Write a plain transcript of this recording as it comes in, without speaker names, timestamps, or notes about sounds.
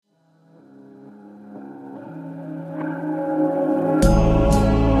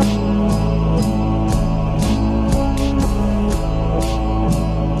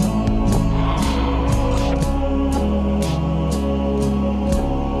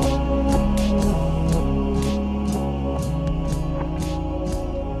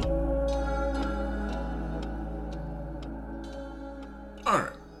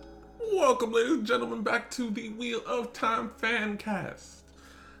and gentlemen, back to the Wheel of Time fan cast.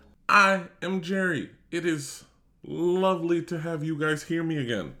 I am Jerry. It is lovely to have you guys hear me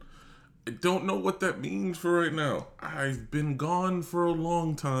again. I don't know what that means for right now. I've been gone for a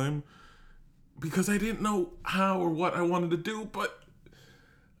long time because I didn't know how or what I wanted to do, but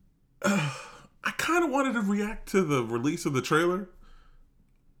I kind of wanted to react to the release of the trailer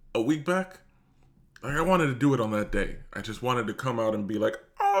a week back. Like, I wanted to do it on that day. I just wanted to come out and be like,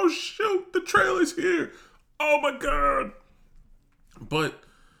 oh shoot, the trailer's here. Oh my god. But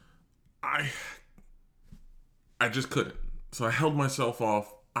I just couldn't. So I held myself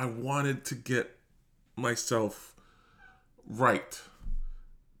off. I wanted to get myself right.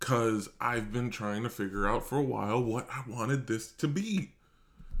 Because I've been trying to figure out for a while what I wanted this to be.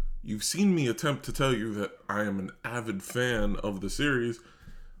 You've seen me attempt to tell you that I am an avid fan of the series.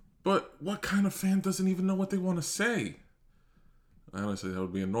 But what kind of fan doesn't even know what they want to say? Honestly, that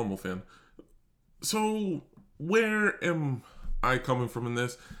would be a normal fan. So, where am I coming from in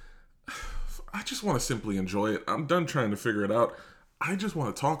this? I just want to simply enjoy it. I'm done trying to figure it out. I just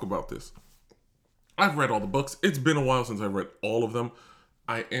want to talk about this. I've read all the books. It's been a while since I've read all of them.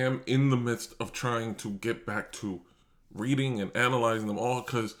 I am in the midst of trying to get back to reading and analyzing them all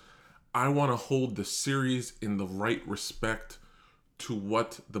because I want to hold the series in the right respect to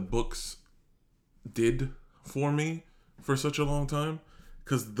what the books did for me for such a long time.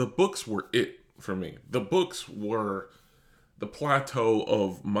 Because the books were it for me. The books were the plateau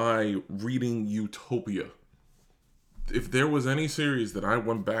of my reading utopia. If there was any series that I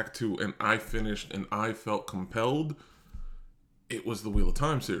went back to and I finished and I felt compelled, it was the Wheel of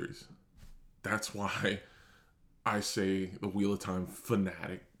Time series. That's why I say the Wheel of Time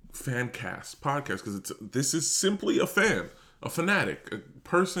fanatic fan cast podcast, because this is simply a fan. A fanatic, a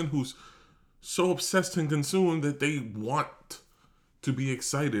person who's so obsessed and consumed that they want to be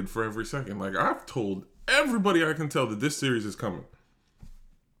excited for every second. Like, I've told everybody I can tell that this series is coming.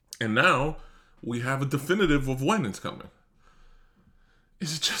 And now we have a definitive of when it's coming.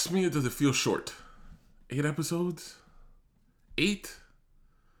 Is it just me or does it feel short? 8 episodes? 8?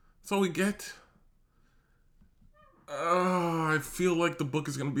 That's all we get? I feel like the book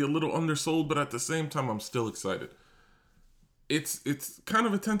is going to be a little undersold, but at the same time, I'm still excited. It's kind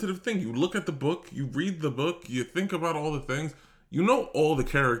of a tentative thing. You look at the book, you read the book, you think about all the things. You know all the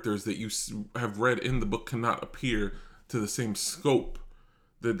characters that you have read in the book cannot appear to the same scope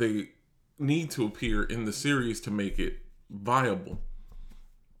that they need to appear in the series to make it viable.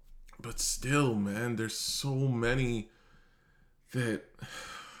 But still, man, there's so many that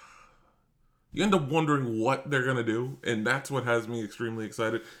you end up wondering what they're going to do. And that's what has me extremely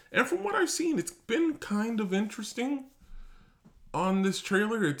excited. And from what I've seen, it's been kind of interesting. On this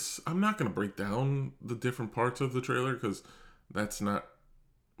trailer, I'm not going to break down the different parts of the trailer because that's not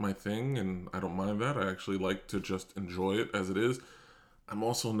my thing and I don't mind that. I actually like to just enjoy it as it is. I'm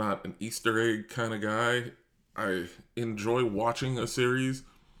also not an Easter egg kind of guy. I enjoy watching a series,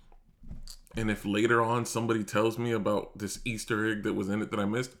 and if later on somebody tells me about this Easter egg that was in it that I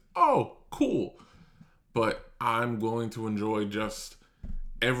missed, oh, cool. But I'm going to enjoy just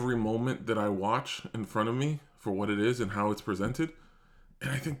every moment that I watch in front of me for what it is and how it's presented.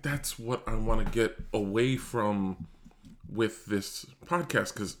 And I think that's what I want to get away from with this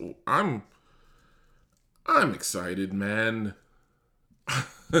podcast, because I'm excited, man.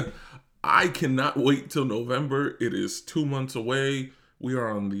 I cannot wait till November. It is 2 months away. We are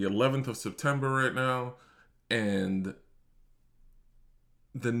on the 11th of September right now, and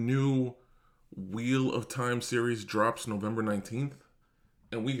the new Wheel of Time series drops November 19th,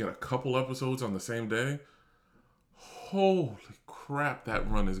 and we get a couple episodes on the same day. Holy crap,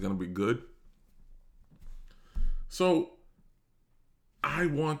 that run is going to be good. So, I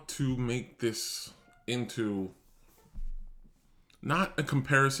want to make this into not a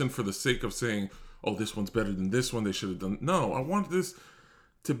comparison for the sake of saying, oh, this one's better than this one, they should have done. No, I want this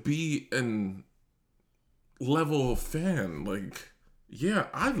to be an level of fan. Like, yeah,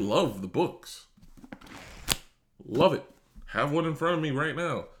 I love the books. Love it. Have one in front of me right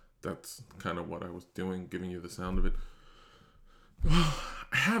now. That's kind of what I was doing, giving you the sound of it.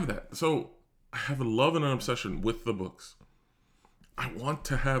 I have that. So I have a love and an obsession with the books. I want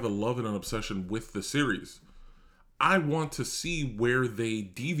to have a love and an obsession with the series. I want to see where they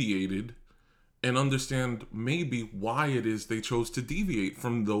deviated and understand maybe why it is they chose to deviate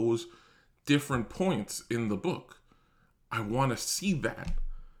from those different points in the book. I want to see that.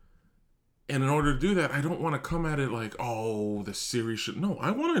 And in order to do that, I don't want to come at it like, oh, the series should... No, I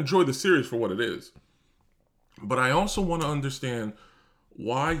want to enjoy the series for what it is. But I also want to understand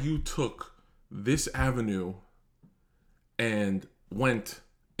why you took this avenue and went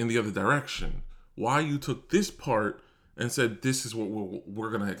in the other direction. why you took this part and said this is what we're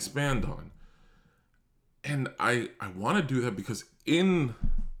going to expand on. And I want to do that because in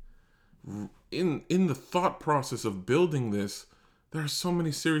the thought process of building this, there are so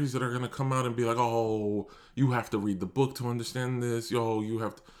many series that are going to come out and be like, oh, you have to read the book to understand this. Yo, you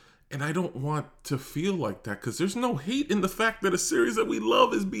have to. And I don't want to feel like that because there's no hate in the fact that a series that we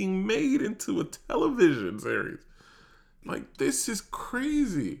love is being made into a television series. Like, this is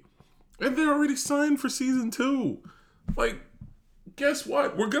crazy. And they're already signed for season 2. Like, guess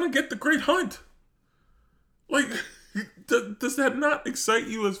what? We're going to get the Great Hunt. Like, does that not excite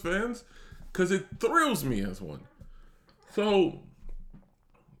you as fans? Because it thrills me as one. So,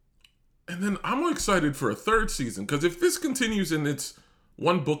 and then I'm excited for a 3rd season. Because if this continues and it's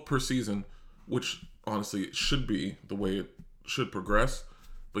 1 book per season, which honestly it should be the way it should progress,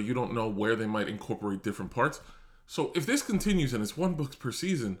 but you don't know where they might incorporate different parts. So if this continues and it's 1 book per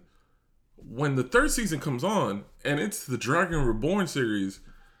season, when the 3rd season comes on and it's the Dragon Reborn series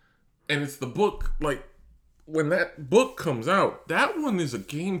and it's the book, like, when that book comes out, that one is a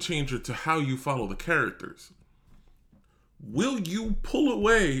game changer to how you follow the characters. Will you pull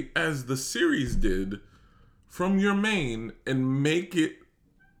away as the series did from your main and make it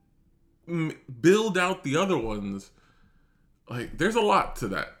build out the other ones? Like, there's a lot to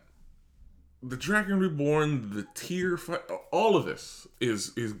that. The Dragon Reborn, the tier fight, all of this is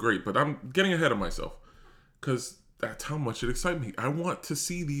great, but I'm getting ahead of myself because that's how much it excites me. I want to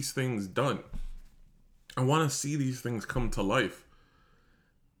see these things done. I want to see these things come to life.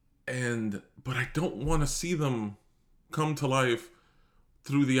 But I don't want to see them come to life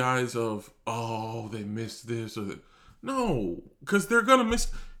through the eyes of, oh, they missed this or that. No, because they're going to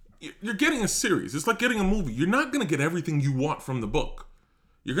miss. You're getting a series. It's like getting a movie. You're not going to get everything you want from the book.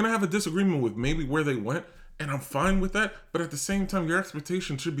 You're going to have a disagreement with maybe where they went, and I'm fine with that. But at the same time, your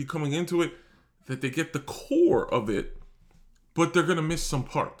expectation should be coming into it that they get the core of it, but they're going to miss some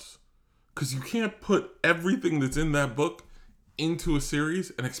parts. Because you can't put everything that's in that book into a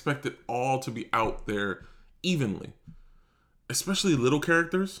series and expect it all to be out there evenly. Especially little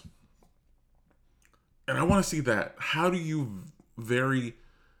characters. And I want to see that. How do you vary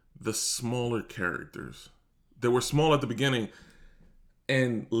the smaller characters that were small at the beginning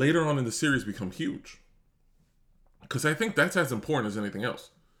and later on in the series become huge? Because I think that's as important as anything else.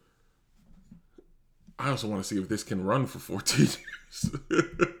 I also want to see if this can run for 14 years.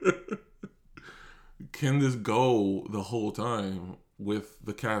 Can this go the whole time with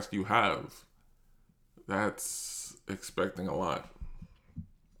the cast you have? That's expecting a lot.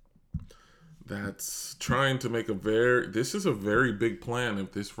 That's trying to make this is a very big plan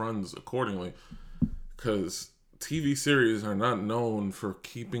if this runs accordingly. Because TV series are not known for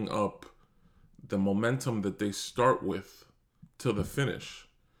keeping up the momentum that they start with to the finish.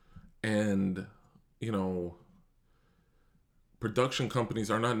 And, production companies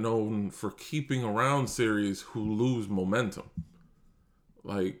are not known for keeping around series who lose momentum.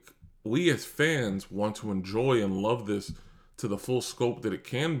 Like, we as fans want to enjoy and love this to the full scope that it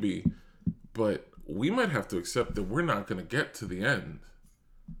can be, but we might have to accept that we're not going to get to the end.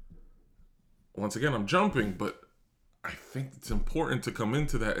 Once again, I'm jumping, but I think it's important to come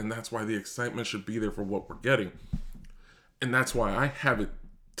into that, and that's why the excitement should be there for what we're getting. And that's why I have it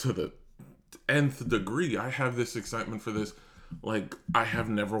to the nth degree. I have this excitement for this like I have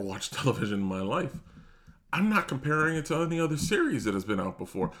never watched television in my life. I'm not comparing it to any other series that has been out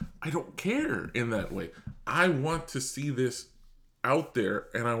before. I don't care in that way. I want to see this out there,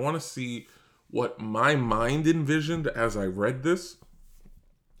 and I want to see what my mind envisioned as I read this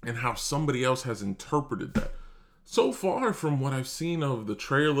and how somebody else has interpreted that. So far from what I've seen of the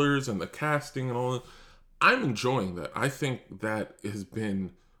trailers and the casting and all that, I'm enjoying that. I think that has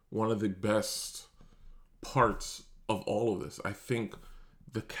been one of the best parts of all of this. I think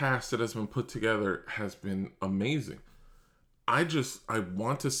the cast that has been put together has been amazing. I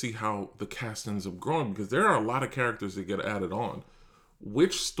want to see how the cast ends up growing because there are a lot of characters that get added on.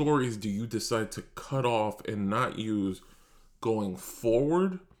 Which stories do you decide to cut off and not use going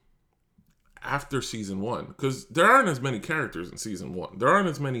forward after season 1? Because there aren't as many characters in season 1. There aren't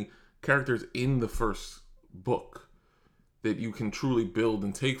as many characters in the first book that you can truly build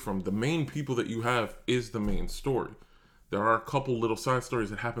and take from. The main people that you have is the main story. There are a couple little side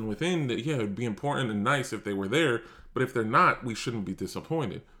stories that happen within that, yeah, it would be important and nice if they were there, but if they're not, we shouldn't be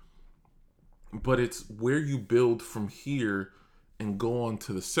disappointed. But it's where you build from here and go on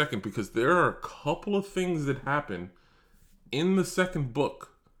to the second, because there are a couple of things that happen in the second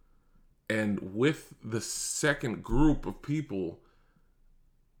book and with the second group of people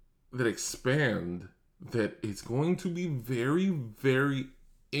that expand, that it's going to be very, very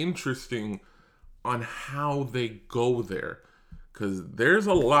interesting on how they go there. Because there's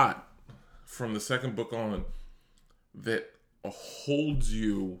a lot from the second book on that holds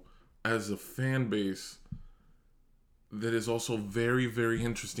you as a fan base that is also very, very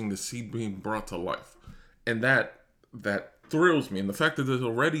interesting to see being brought to life. And that thrills me. And the fact that there's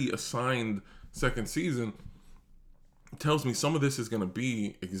already a signed second season tells me some of this is going to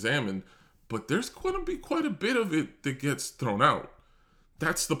be examined, but there's going to be quite a bit of it that gets thrown out.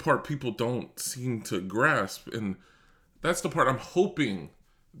 That's the part people don't seem to grasp. And that's the part I'm hoping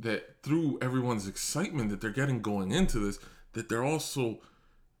that through everyone's excitement that they're getting going into this, that they're also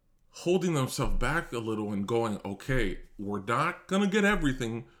holding themselves back a little and going, okay, we're not going to get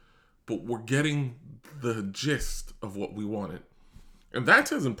everything, but we're getting the gist of what we wanted. And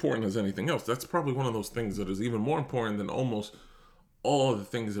that's as important as anything else. That's probably one of those things that is even more important than almost all of the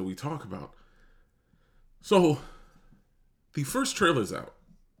things that we talk about. So, the first trailer's out.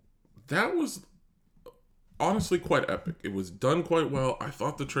 That was honestly quite epic. It was done quite well. I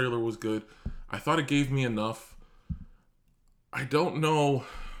thought the trailer was good. I thought it gave me enough. I don't know.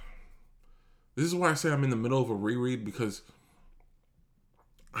 This is why I say I'm in the middle of a reread, because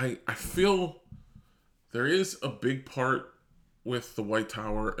I feel there is a big part with the White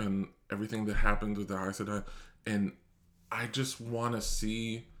Tower and everything that happened with the Aes Sedai, and I just want to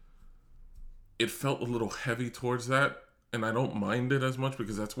see. It felt a little heavy towards that, and I don't mind it as much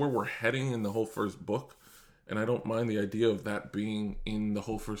because that's where we're heading in the whole first book, and I don't mind the idea of that being in the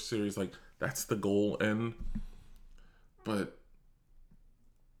whole first series. Like, that's the goal end, but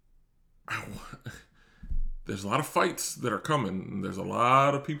there's a lot of fights that are coming, and there's a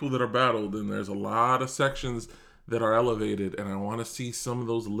lot of people that are battled, and there's a lot of sections that are elevated, and I want to see some of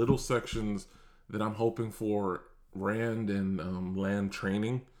those little sections that I'm hoping for Rand and Land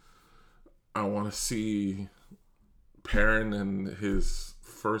training. I want to see Perrin and his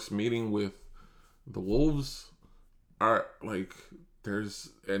first meeting with the wolves. Are like,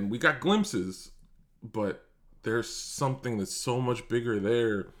 and we got glimpses, but there's something that's so much bigger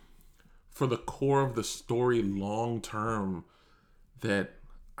there for the core of the story long term that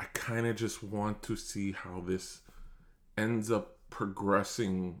I kind of just want to see how this ends up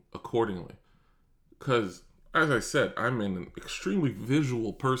progressing accordingly. Because, as I said, I'm an extremely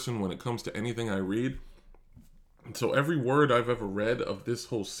visual person when it comes to anything I read. And so every word I've ever read of this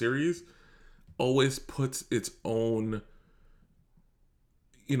whole series always puts its own,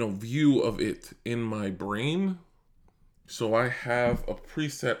 view of it in my brain. So I have a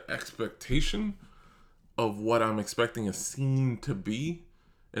preset expectation of what I'm expecting a scene to be.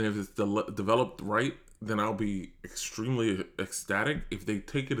 And if it's developed right, then I'll be extremely ecstatic. If they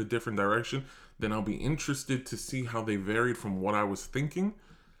take it a different direction, then I'll be interested to see how they varied from what I was thinking.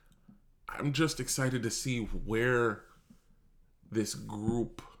 I'm just excited to see where this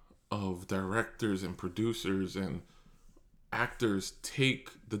group of directors and producers and actors take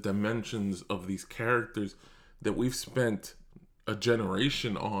the dimensions of these characters that we've spent a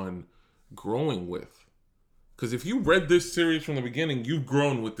generation on growing with. Because if you read this series from the beginning, you've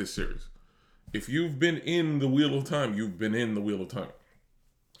grown with this series. If you've been in the Wheel of Time, you've been in the Wheel of Time.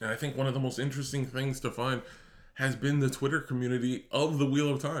 And I think one of the most interesting things to find has been the Twitter community of the Wheel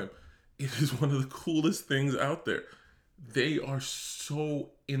of Time. It is one of the coolest things out there. They are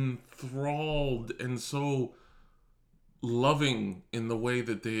so enthralled and so loving in the way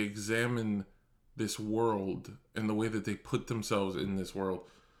that they examine this world and the way that they put themselves in this world.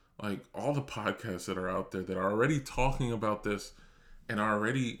 Like, all the podcasts that are out there that are already talking about this and are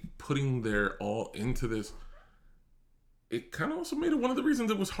already putting their all into this, it kind of also made it one of the reasons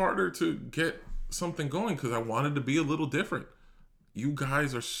it was harder to get something going, because I wanted to be a little different. You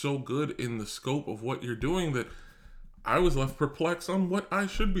guys are so good in the scope of what you're doing that I was left perplexed on what I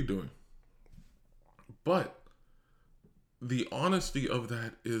should be doing. But the honesty of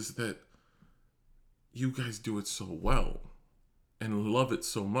that is that you guys do it so well and love it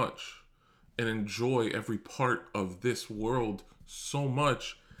so much and enjoy every part of this world so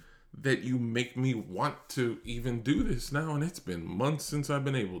much that you make me want to even do this now. And it's been months since I've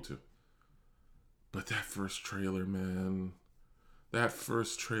been able to. But that first trailer, man, that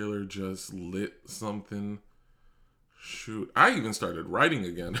first trailer just lit something. Shoot, I even started writing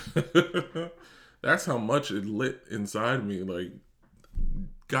again. That's how much it lit inside me. Like,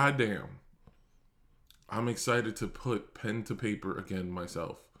 goddamn. I'm excited to put pen to paper again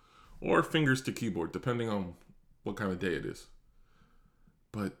myself. Or fingers to keyboard, depending on what kind of day it is.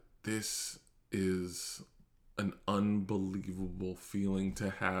 But this is an unbelievable feeling to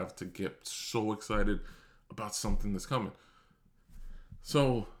have, to get so excited about something that's coming.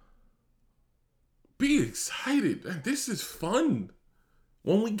 So, be excited. This is fun.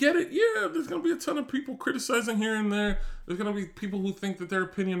 When we get it, yeah, there's going to be a ton of people criticizing here and there. There's going to be people who think that their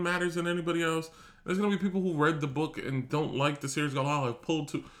opinion matters than anybody else. There's going to be people who read the book and don't like the series, go, oh, I've pulled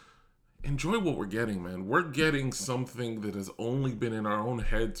to. Enjoy what we're getting, man. We're getting something that has only been in our own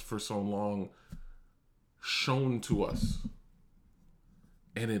heads for so long shown to us.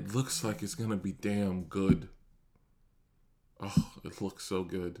 And it looks like it's going to be damn good. Oh, it looks so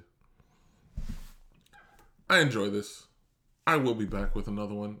good. I enjoy this. I will be back with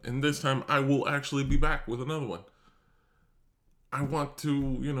another one. And this time, I will actually be back with another one. I want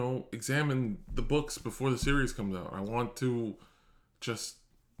to, examine the books before the series comes out. I want to just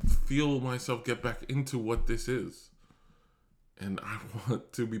feel myself get back into what this is. And I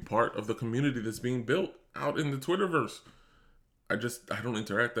want to be part of the community that's being built out in the Twitterverse. I don't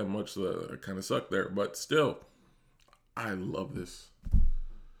interact that much, so I kind of suck there. But still, I love this.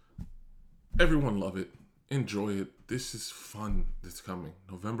 Everyone love it. Enjoy it. This is fun that's coming.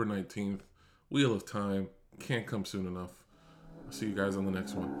 November 19th. Wheel of Time. Can't come soon enough. I'll see you guys on the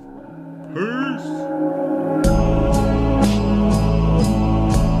next one. Peace!